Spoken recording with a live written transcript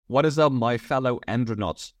What is up, my fellow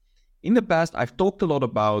andronauts? In the past, I've talked a lot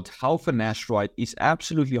about how finasteride is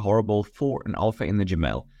absolutely horrible for an alpha energy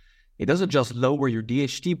male. It doesn't just lower your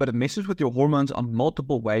DHT, but it messes with your hormones on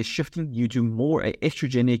multiple ways, shifting you to more a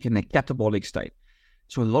estrogenic and a catabolic state.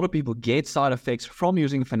 So a lot of people get side effects from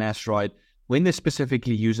using finasteride when they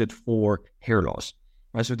specifically use it for hair loss.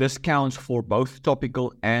 Right, so this counts for both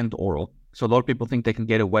topical and oral. So a lot of people think they can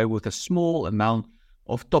get away with a small amount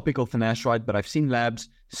of topical finasteride, but I've seen labs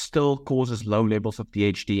still causes low levels of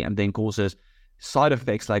DHT and then causes side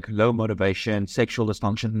effects like low motivation, sexual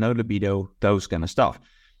dysfunction, no libido, those kind of stuff.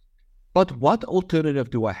 But what alternative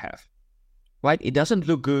do I have? Right? It doesn't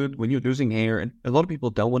look good when you're losing hair, and a lot of people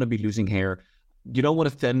don't want to be losing hair. You don't want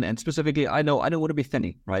to thin, and specifically, I know I don't want to be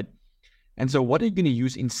thinning, right? And so what are you going to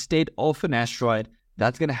use instead of finasteride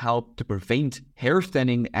that's going to help to prevent hair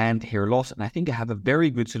thinning and hair loss? And I think I have a very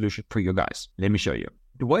good solution for you guys. Let me show you.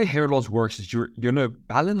 The way hair loss works is you're going to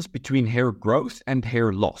balance between hair growth and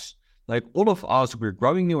hair loss. Like all of us, we're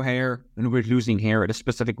growing new hair and we're losing hair at a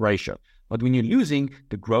specific ratio. But when you're losing,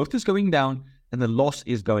 the growth is going down and the loss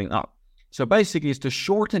is going up. So basically, it's the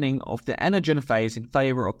shortening of the anagen phase in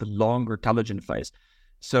favor of the longer telogen phase.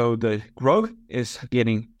 So the growth is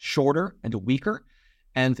getting shorter and weaker.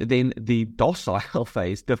 And then the docile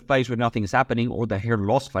phase, the phase where nothing is happening, or the hair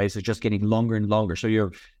loss phase, is just getting longer and longer. So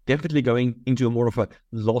you're definitely going into more of a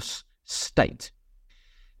loss state.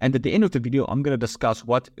 And at the end of the video, I'm going to discuss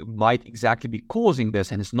what might exactly be causing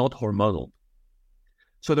this, and it's not hormonal.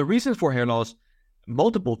 So the reasons for hair loss,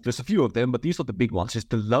 multiple, there's a few of them, but these are the big ones, is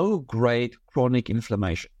the low-grade chronic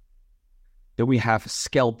inflammation. Then we have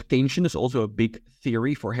scalp tension, is also a big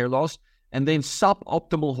theory for hair loss. And then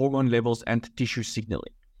suboptimal hormone levels and tissue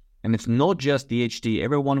signaling. And it's not just DHT.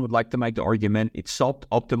 Everyone would like to make the argument it's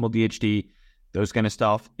suboptimal DHT, those kind of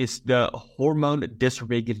stuff. It's the hormone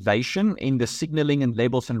dysregulation in the signaling and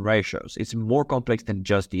levels and ratios. It's more complex than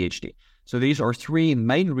just DHT. So these are three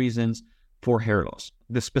main reasons for hair loss.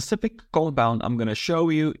 The specific compound I'm going to show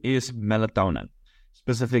you is melatonin,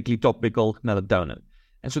 specifically topical melatonin.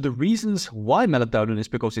 And so the reasons why melatonin is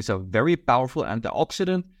because it's a very powerful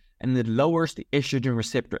antioxidant, and it lowers the estrogen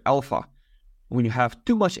receptor alpha. When you have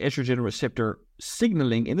too much estrogen receptor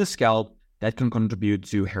signaling in the scalp, that can contribute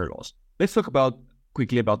to hair loss. Let's talk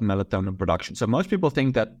quickly about melatonin production. So most people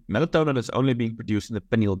think that melatonin is only being produced in the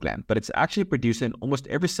pineal gland, but it's actually produced in almost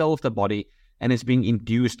every cell of the body, and it's being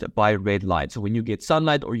induced by red light. So when you get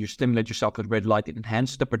sunlight or you stimulate yourself with red light, it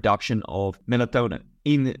enhances the production of melatonin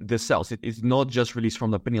in the cells. It is not just released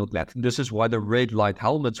from the pineal gland. This is why the red light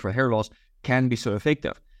helmets for hair loss can be so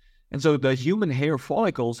effective. And so the human hair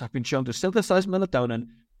follicles have been shown to synthesize melatonin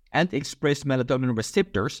and express melatonin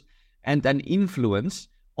receptors, and an influence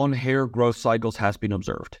on hair growth cycles has been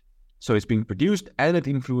observed. So it's being produced and it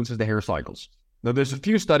influences the hair cycles. Now there's a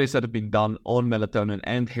few studies that have been done on melatonin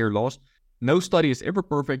and hair loss. No study is ever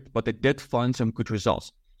perfect, but they did find some good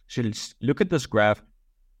results. So let's look at this graph.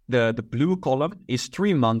 The blue column is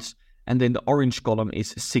 3 months, and then the orange column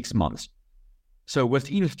is 6 months. So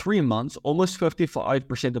within 3 months, almost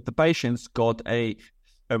 55% of the patients got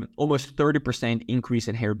almost 30% increase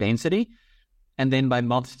in hair density. And then by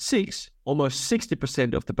month 6, almost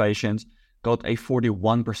 60% of the patients got a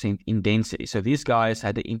 41% in density. So these guys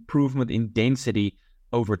had an improvement in density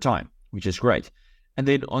over time, which is great. And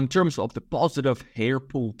then in terms of the positive hair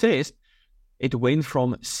pull test, it went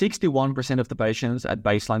from 61% of the patients at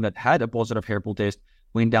baseline that had a positive hair pull test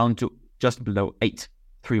went down to just below 8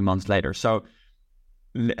 3 months later. So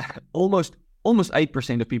almost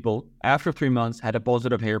 8% of people after 3 months had a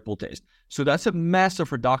positive hair pull test. So that's a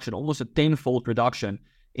massive reduction, almost a 10-fold reduction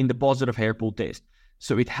in the positive hair pull test.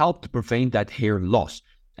 So it helped to prevent that hair loss.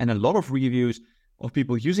 And a lot of reviews of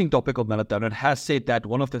people using topical melatonin has said that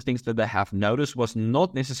one of the things that they have noticed was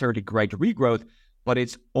not necessarily great regrowth, but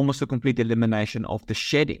it's almost a complete elimination of the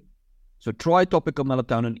shedding. So try topical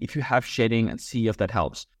melatonin if you have shedding and see if that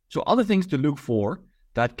helps. So other things to look for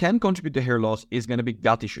that can contribute to hair loss is going to be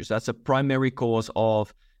gut issues. That's a primary cause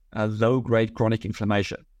of low-grade chronic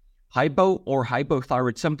inflammation. Hypo or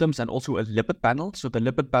hypothyroid symptoms, and also a lipid panel. So the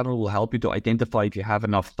lipid panel will help you to identify if you have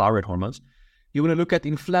enough thyroid hormones. You want to look at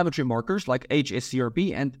inflammatory markers like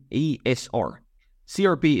hsCRP and ESR.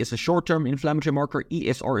 CRP is a short-term inflammatory marker.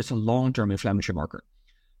 ESR is a long-term inflammatory marker.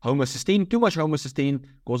 Homocysteine, too much homocysteine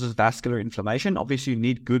causes vascular inflammation. Obviously, you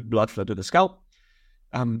need good blood flow to the scalp.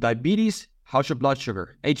 Diabetes, how's your blood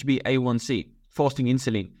sugar? HbA1c, fasting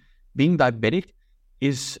insulin. Being diabetic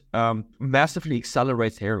is massively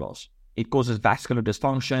accelerates hair loss. It causes vascular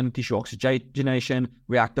dysfunction, tissue oxygenation,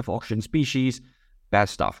 reactive oxygen species, bad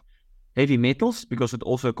stuff. Heavy metals, because it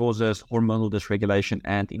also causes hormonal dysregulation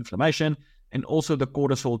and inflammation. and also the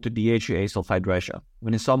cortisol to DHEA sulfate ratio.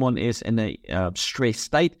 When someone is in a stressed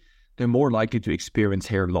state, they're more likely to experience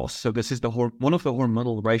hair loss. So this is one of the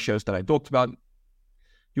hormonal ratios that I talked about.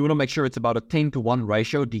 You want to make sure it's about a 10-to-1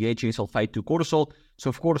 ratio, DHEA sulfate to cortisol. So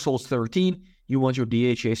if cortisol is 13, you want your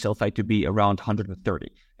DHEA sulfate to be around 130.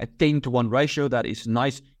 A 10-to-1 ratio, that is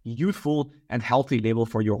nice, youthful, and healthy level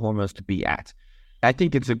for your hormones to be at. I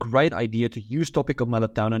think it's a great idea to use topical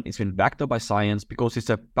melatonin. It's been backed up by science because it's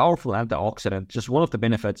a powerful antioxidant. Just one of the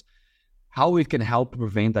benefits, how it can help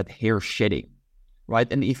prevent that hair shedding, right?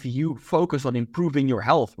 And if you focus on improving your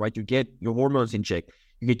health, right, you get your hormones in check,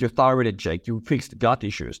 you get your thyroid in check, you fix the gut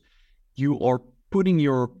issues, you are putting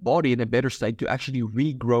your body in a better state to actually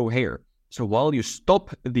regrow hair. So while you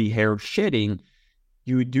stop the hair shedding,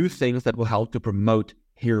 you do things that will help to promote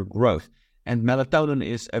hair growth. And melatonin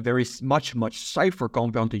is a very much safer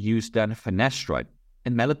compound to use than finasteride.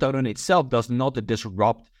 And melatonin itself does not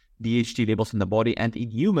disrupt DHT levels in the body. And in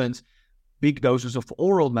humans, big doses of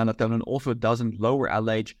oral melatonin also doesn't lower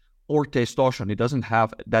LH or testosterone. It doesn't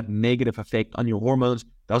have that negative effect on your hormones,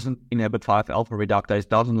 doesn't inhibit 5-alpha reductase,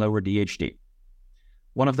 doesn't lower DHT.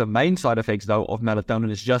 One of the main side effects, though, of melatonin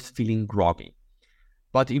is just feeling groggy.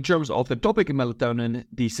 But in terms of the topical melatonin,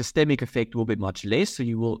 the systemic effect will be much less, so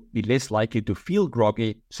you will be less likely to feel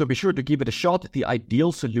groggy. So be sure to give it a shot. The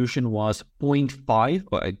ideal solution was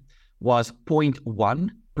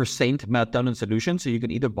 0.1% melatonin solution. So you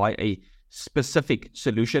can either buy a specific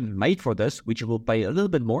solution made for this, which you will pay a little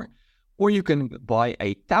bit more, or you can buy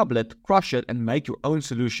a tablet, crush it, and make your own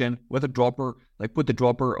solution with a dropper. Like put the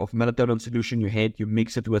dropper of melatonin solution in your head, you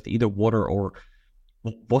mix it with either water or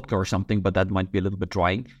vodka or something, but that might be a little bit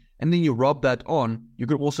drying. And then you rub that on. You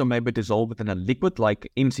could also maybe dissolve it in a liquid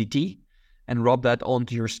like MCT and rub that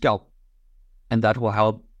onto your scalp. And that will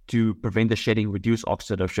help to prevent the shedding, reduce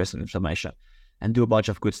oxidative stress and inflammation, and do a bunch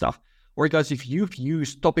of good stuff. All right, guys, if you've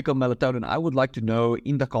used topical melatonin, I would like to know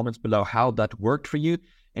in the comments below how that worked for you.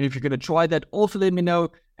 And if you're going to try that, also let me know.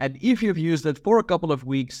 And if you've used it for a couple of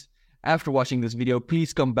weeks after watching this video,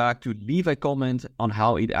 please come back to leave a comment on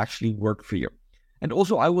how it actually worked for you. And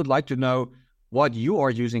also, I would like to know what you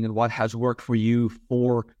are using and what has worked for you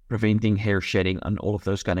for preventing hair shedding and all of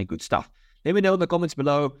those kind of good stuff. Let me know in the comments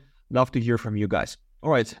below. Love to hear from you guys.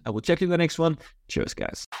 All right, I will check you in the next one. Cheers,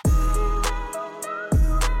 guys.